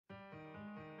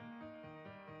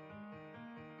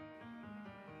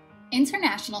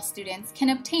International students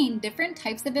can obtain different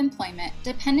types of employment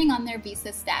depending on their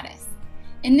visa status.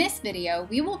 In this video,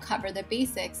 we will cover the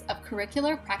basics of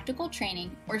Curricular Practical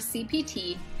Training, or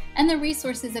CPT, and the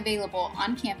resources available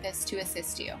on campus to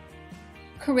assist you.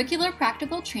 Curricular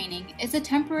Practical Training is a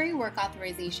temporary work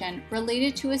authorization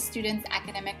related to a student's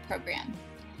academic program.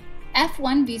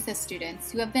 F1 visa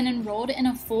students who have been enrolled in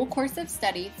a full course of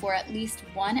study for at least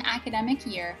one academic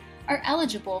year are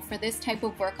eligible for this type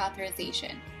of work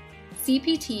authorization.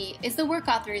 CPT is the work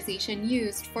authorization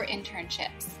used for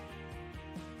internships.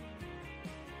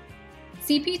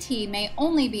 CPT may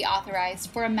only be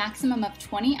authorized for a maximum of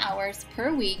 20 hours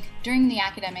per week during the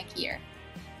academic year.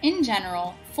 In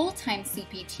general, full-time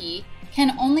CPT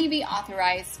can only be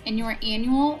authorized in your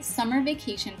annual summer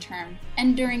vacation term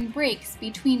and during breaks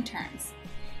between terms.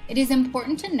 It is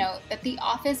important to note that the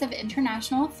Office of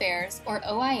International Affairs, or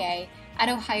OIA, at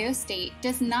Ohio State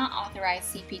does not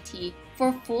authorize CPT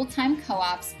for full-time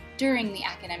co-ops during the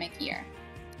academic year.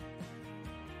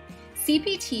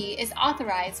 CPT is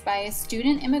authorized by a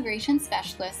student immigration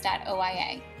specialist at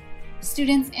OIA.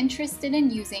 Students interested in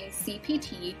using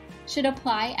CPT should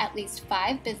apply at least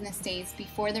 5 business days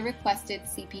before the requested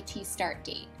CPT start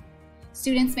date.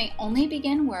 Students may only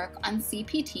begin work on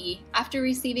CPT after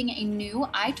receiving a new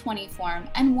I-20 form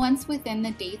and once within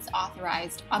the dates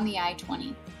authorized on the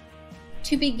I-20.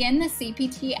 To begin the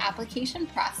CPT application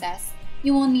process,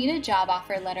 you will need a job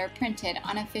offer letter printed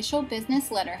on official business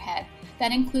letterhead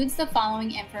that includes the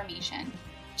following information: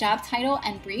 job title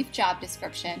and brief job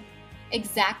description,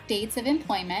 exact dates of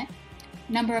employment,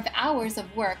 number of hours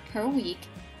of work per week,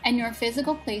 and your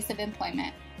physical place of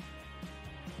employment.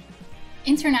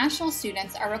 International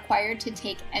students are required to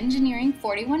take Engineering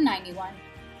 4191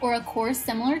 or a course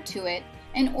similar to it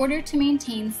in order to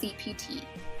maintain CPT.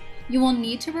 You will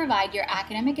need to provide your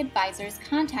academic advisor's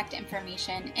contact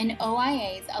information in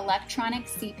OIA's electronic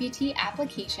CPT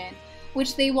application,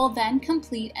 which they will then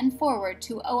complete and forward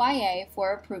to OIA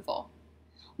for approval.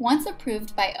 Once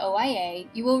approved by OIA,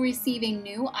 you will receive a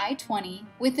new I-20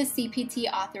 with the CPT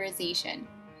authorization.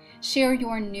 Share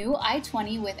your new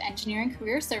I-20 with Engineering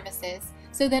Career Services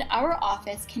so that our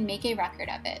office can make a record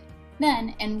of it.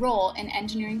 Then enroll in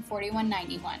Engineering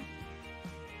 4191.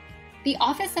 The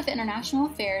Office of International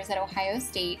Affairs at Ohio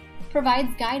State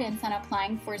provides guidance on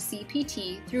applying for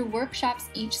CPT through workshops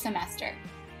each semester.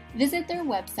 Visit their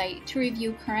website to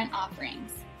review current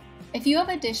offerings. If you have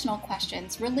additional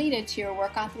questions related to your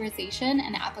work authorization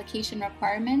and application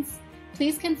requirements,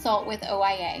 please consult with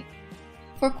OIA.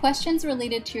 For questions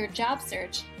related to your job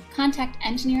search, contact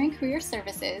Engineering Career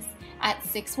Services at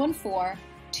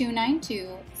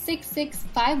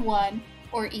 614-292-6651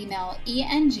 or email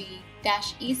eng-ecs@osu.edu.